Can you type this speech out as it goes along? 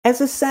As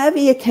a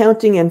savvy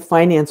accounting and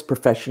finance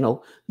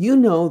professional, you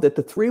know that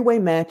the three-way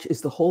match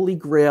is the holy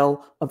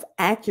grail of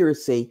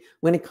accuracy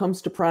when it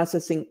comes to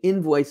processing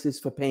invoices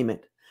for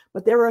payment.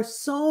 But there are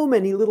so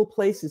many little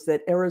places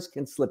that errors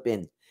can slip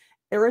in.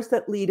 Errors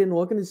that lead an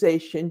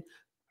organization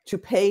to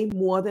pay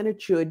more than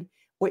it should,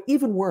 or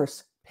even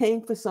worse,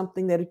 paying for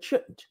something that it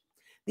shouldn't.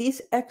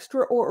 These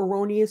extra or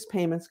erroneous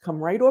payments come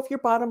right off your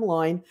bottom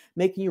line,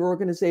 making your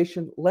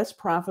organization less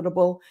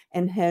profitable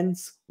and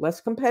hence less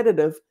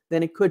competitive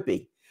than it could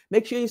be.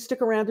 Make sure you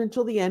stick around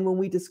until the end when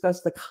we discuss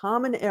the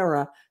common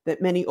error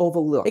that many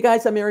overlook. Hey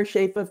guys, I'm Mary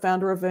Schaefer,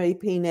 founder of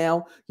AP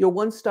Now, your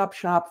one-stop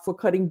shop for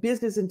cutting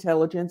business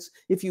intelligence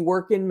if you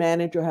work in,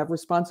 manage, or have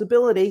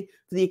responsibility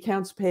for the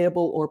accounts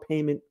payable or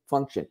payment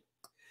function.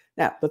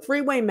 Now, the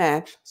three-way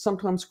match,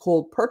 sometimes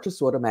called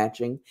purchase order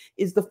matching,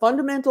 is the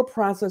fundamental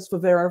process for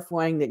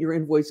verifying that your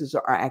invoices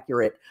are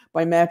accurate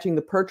by matching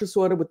the purchase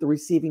order with the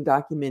receiving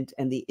document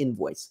and the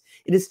invoice.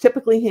 It is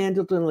typically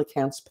handled in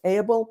accounts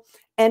payable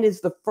and is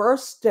the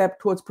first step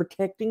towards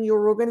protecting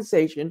your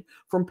organization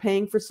from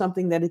paying for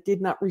something that it did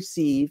not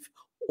receive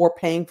or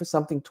paying for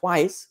something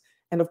twice,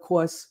 and of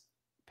course,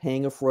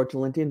 paying a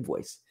fraudulent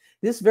invoice.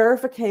 This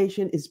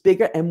verification is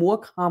bigger and more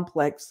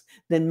complex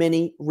than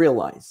many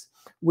realize.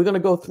 We're going to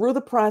go through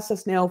the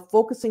process now,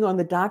 focusing on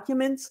the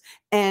documents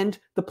and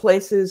the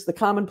places, the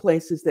common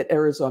places that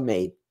errors are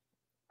made.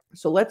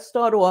 So let's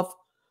start off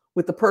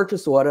with the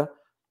purchase order,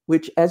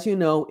 which, as you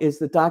know, is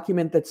the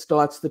document that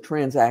starts the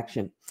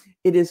transaction.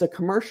 It is a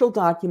commercial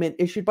document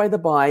issued by the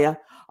buyer,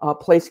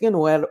 placing an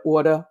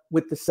order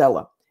with the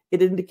seller.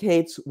 It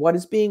indicates what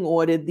is being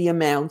ordered, the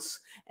amounts,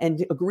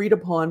 and agreed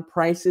upon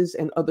prices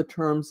and other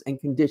terms and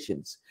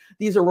conditions.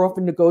 These are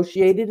often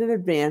negotiated in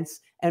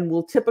advance and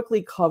will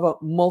typically cover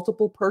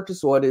multiple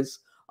purchase orders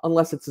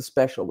unless it's a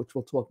special, which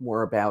we'll talk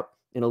more about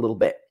in a little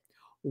bit.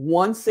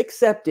 Once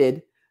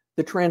accepted,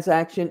 the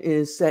transaction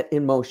is set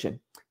in motion.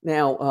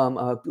 Now,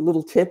 a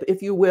little tip,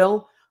 if you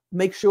will,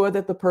 make sure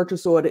that the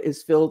purchase order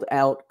is filled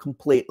out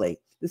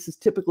completely. This is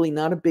typically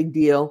not a big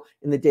deal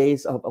in the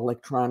days of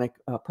electronic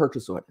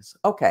purchase orders.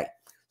 Okay.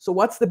 So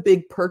what's the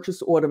big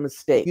purchase order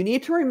mistake? You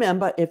need to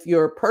remember, if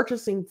your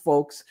purchasing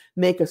folks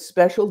make a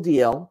special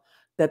deal,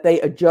 that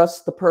they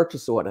adjust the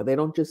purchase order. They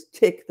don't just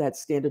tick that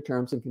standard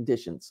terms and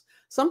conditions.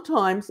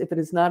 Sometimes, if it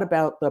is not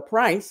about the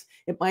price,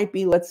 it might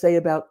be, let's say,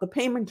 about the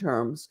payment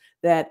terms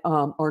that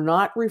are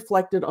not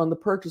reflected on the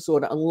purchase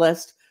order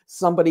unless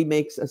somebody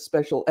makes a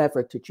special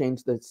effort to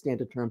change the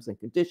standard terms and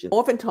conditions.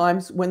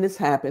 Oftentimes, when this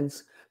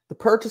happens, the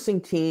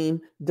purchasing team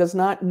does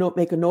not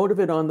make a note of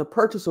it on the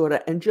purchase order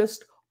and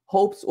just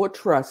hopes or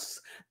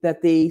trusts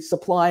that the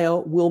supplier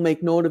will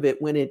make note of it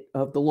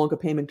of the longer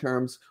payment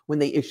terms when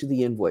they issue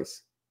the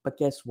invoice. But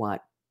guess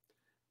what?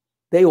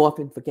 They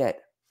often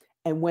forget.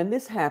 And when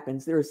this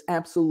happens, there is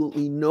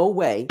absolutely no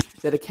way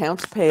that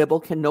accounts payable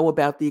can know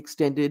about the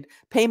extended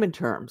payment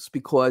terms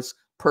because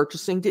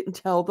purchasing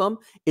didn't tell them.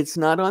 It's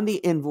not on the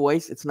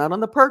invoice. It's not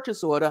on the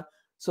purchase order.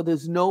 So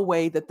there's no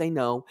way that they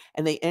know,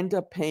 and they end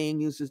up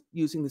paying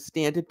using the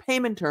standard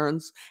payment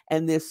terms,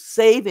 and this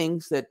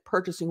savings that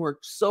purchasing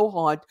worked so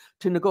hard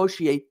to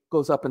negotiate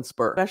goes up in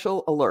spurts.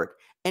 Special alert.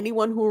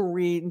 Anyone who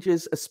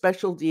arranges a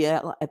special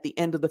deal at the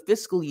end of the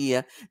fiscal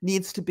year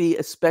needs to be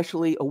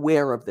especially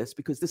aware of this,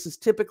 because this is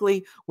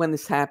typically when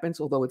this happens,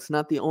 although it's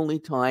not the only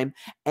time,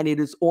 and it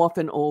is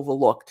often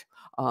overlooked.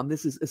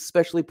 This is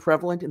especially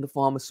prevalent in the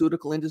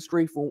pharmaceutical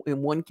industry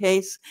in one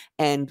case.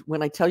 And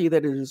when I tell you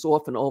that it is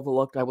often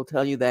overlooked, I will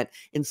tell you that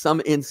in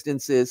some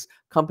instances,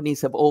 companies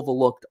have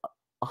overlooked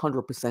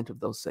 100% of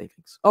those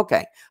savings. Okay,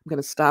 I'm going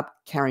to stop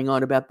carrying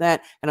on about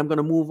that, and I'm going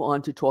to move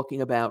on to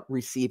talking about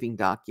receiving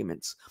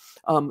documents.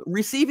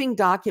 Receiving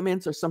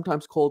documents are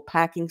sometimes called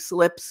packing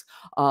slips,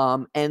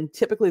 and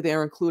typically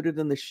they're included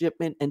in the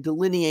shipment and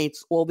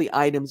delineates all the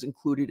items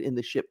included in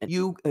the shipment.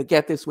 You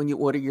get this when you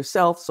order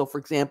yourself. So, for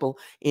example,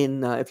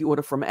 if you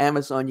order from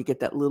Amazon, you get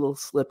that little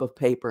slip of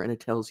paper, and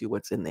it tells you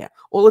what's in there.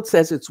 All it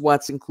says is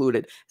what's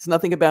included. It's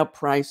nothing about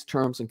price,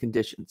 terms, and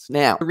conditions.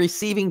 Now, the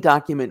receiving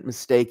document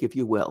mistake, if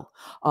you will.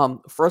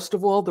 First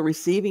of all, the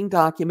receiving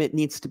document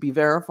needs to be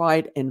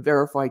verified and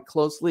verified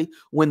closely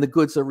when the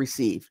goods are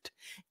received.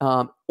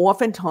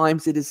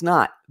 Oftentimes it is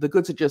not. The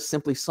goods are just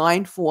simply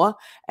signed for,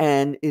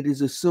 and it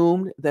is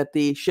assumed that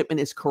the shipment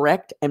is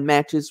correct and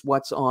matches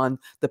what's on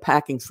the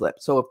packing slip.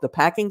 So if the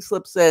packing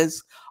slip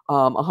says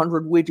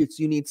 100 widgets,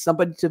 you need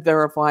somebody to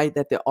verify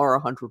that there are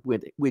 100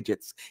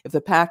 widgets. If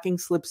the packing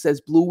slip says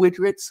blue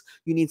widgets,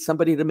 you need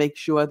somebody to make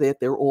sure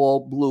that they're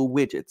all blue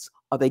widgets.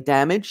 Are they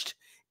damaged?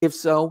 If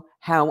so,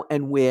 how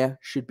and where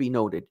should be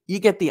noted. You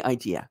get the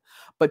idea.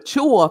 But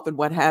too often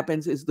what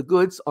happens is the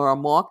goods are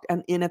marked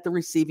and in at the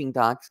receiving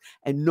docks,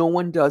 and no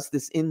one does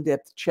this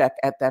in-depth check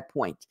at that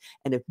point.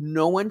 And if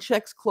no one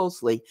checks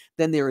closely,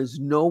 then there is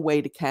no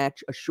way to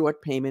catch a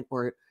short payment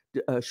or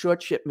a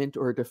short shipment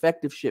or a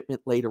defective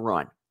shipment later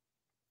on.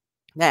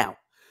 Now,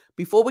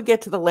 Before we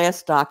get to the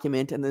last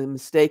document and the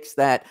mistakes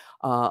that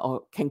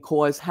can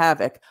cause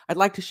havoc, I'd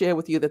like to share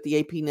with you that the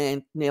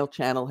AP Nail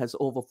channel has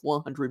over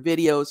 400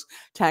 videos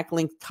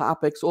tackling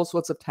topics, all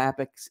sorts of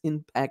topics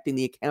impacting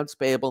the accounts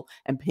payable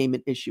and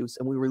payment issues.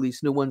 And we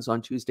release new ones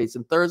on Tuesdays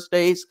and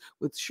Thursdays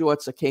with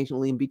shorts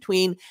occasionally in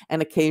between.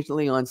 And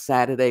occasionally on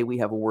Saturday, we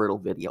have a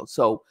Wordle video.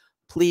 So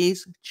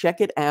please check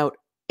it out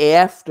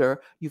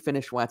after you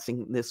finish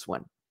watching this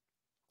one.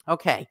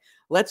 Okay,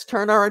 let's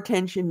turn our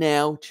attention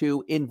now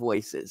to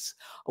invoices,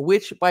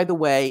 which, by the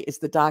way, is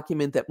the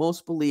document that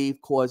most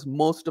believe cause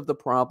most of the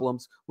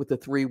problems with the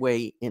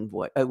three-way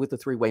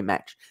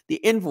match. The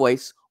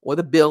invoice, or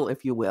the bill,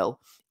 if you will,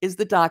 is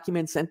the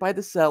document sent by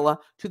the seller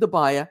to the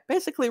buyer,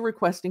 basically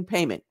requesting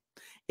payment.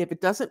 If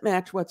it doesn't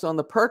match what's on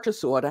the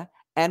purchase order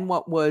and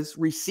what was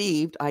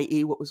received,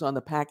 i.e., what was on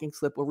the packing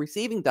slip or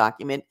receiving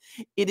document,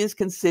 it is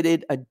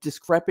considered a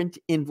discrepant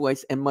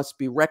invoice and must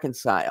be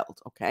reconciled.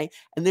 Okay,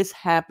 and this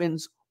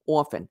happens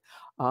often.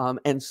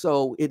 And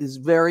so it is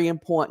very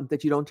important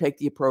that you don't take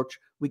the approach,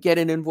 we get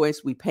an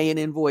invoice, we pay an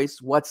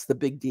invoice, what's the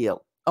big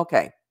deal?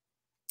 Okay.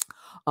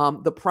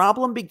 The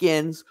problem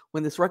begins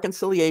when this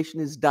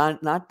reconciliation is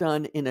not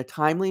done in a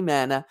timely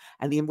manner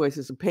and the invoice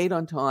isn't paid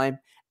on time,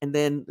 and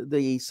then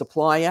the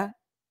supplier,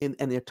 and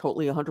they're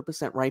totally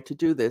 100% right to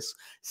do this,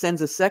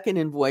 sends a second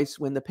invoice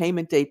when the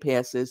payment date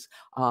passes,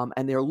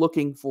 and they're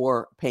looking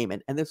for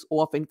payment. And this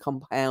often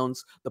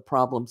compounds the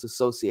problems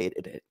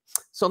associated with it.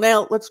 So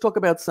now let's talk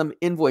about some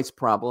invoice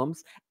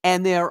problems,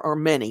 and there are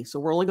many.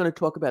 So we're only going to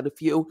talk about a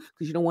few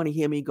because you don't want to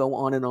hear me go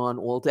on and on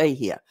all day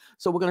here.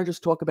 So we're going to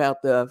just talk about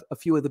a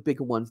few of the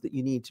bigger ones that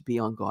you need to be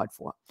on guard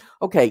for.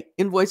 Okay,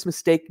 invoice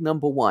mistake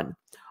number one.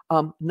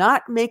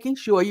 Not making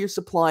sure your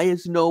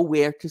suppliers know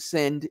where to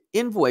send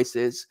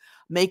invoices,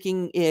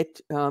 making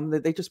it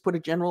that they just put a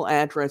general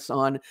address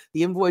on,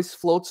 the invoice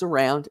floats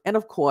around, and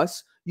of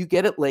course, you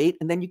get it late,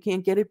 and then you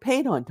can't get it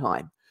paid on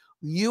time.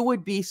 You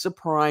would be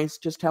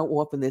surprised just how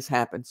often this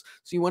happens.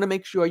 So you want to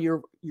make sure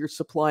your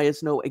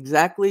suppliers know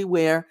exactly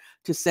where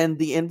to send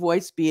the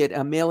invoice, be it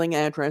a mailing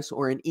address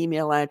or an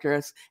email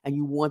address, and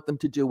you want them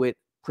to do it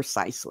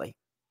precisely.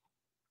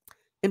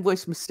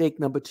 Invoice mistake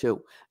number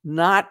two,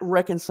 not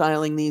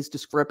reconciling these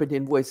discrepant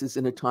invoices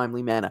in a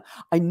timely manner.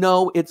 I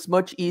know it's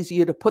much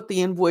easier to put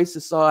the invoice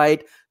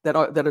aside that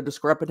are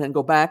discrepant and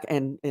go back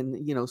and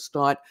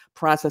start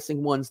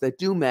processing ones that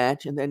do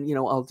match, and then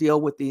I'll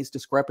deal with these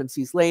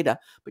discrepancies later.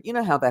 But you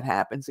know how that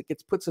happens. It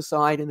gets put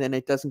aside and then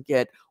it doesn't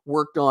get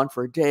worked on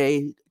for a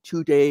day,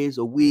 2 days,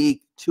 a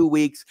week, 2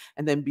 weeks,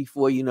 and then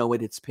before you know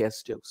it, it's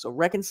past due. So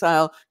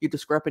reconcile your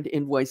discrepant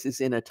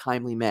invoices in a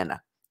timely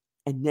manner.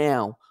 And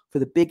now for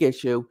the big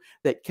issue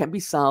that can be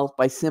solved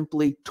by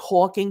simply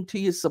talking to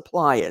your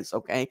suppliers,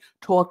 okay?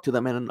 Talk to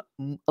them, and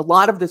a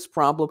lot of this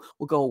problem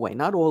will go away.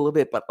 Not all of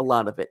it, but a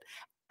lot of it.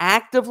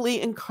 Actively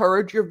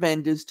encourage your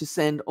vendors to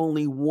send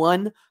only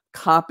one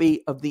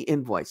copy of the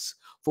invoice.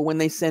 For when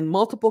they send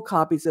multiple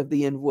copies of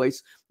the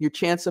invoice, your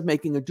chance of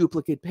making a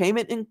duplicate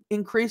payment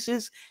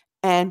increases,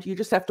 and you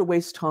just have to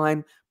waste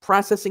time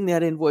processing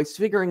that invoice,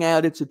 figuring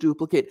out it's a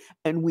duplicate,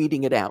 and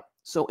weeding it out.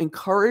 So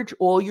encourage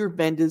all your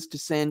vendors to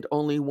send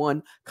only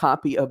one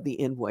copy of the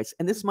invoice.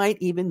 And this might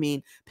even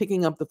mean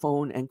picking up the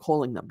phone and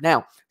calling them.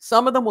 Now,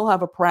 some of them will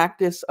have a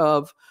practice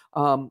of,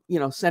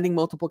 sending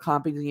multiple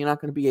copies, and you're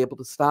not going to be able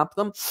to stop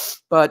them,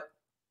 but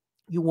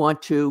you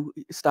want to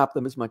stop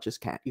them as much as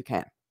you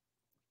can.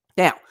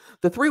 Now,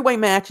 the three-way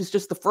match is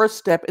just the first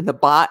step in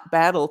the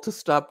battle to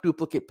stop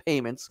duplicate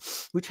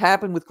payments, which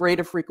happen with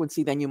greater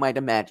frequency than you might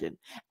imagine,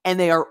 and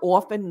they are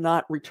often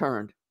not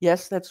returned.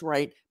 Yes, that's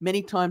right.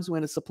 Many times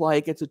when a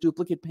supplier gets a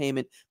duplicate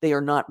payment, they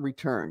are not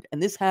returned,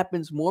 and this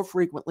happens more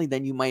frequently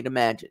than you might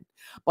imagine.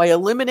 By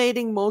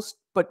eliminating most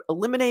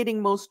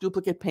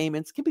duplicate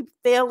payments can be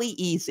fairly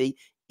easy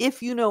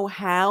if you know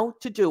how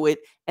to do it,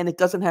 and it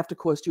doesn't have to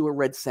cost you a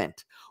red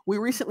cent. We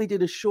recently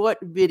did a short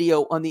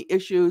video on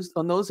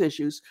those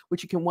issues,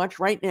 which you can watch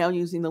right now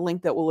using the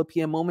link that will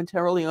appear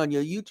momentarily on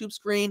your YouTube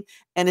screen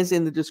and is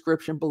in the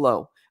description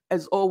below.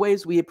 As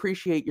always, we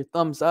appreciate your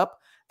thumbs up.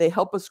 They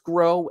help us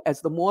grow,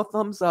 as the more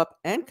thumbs up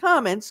and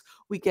comments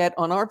we get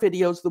on our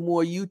videos, the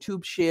more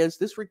YouTube shares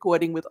this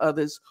recording with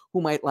others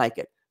who might like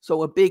it.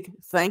 So a big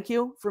thank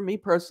you from me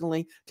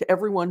personally to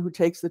everyone who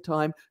takes the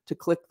time to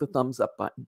click the thumbs up button.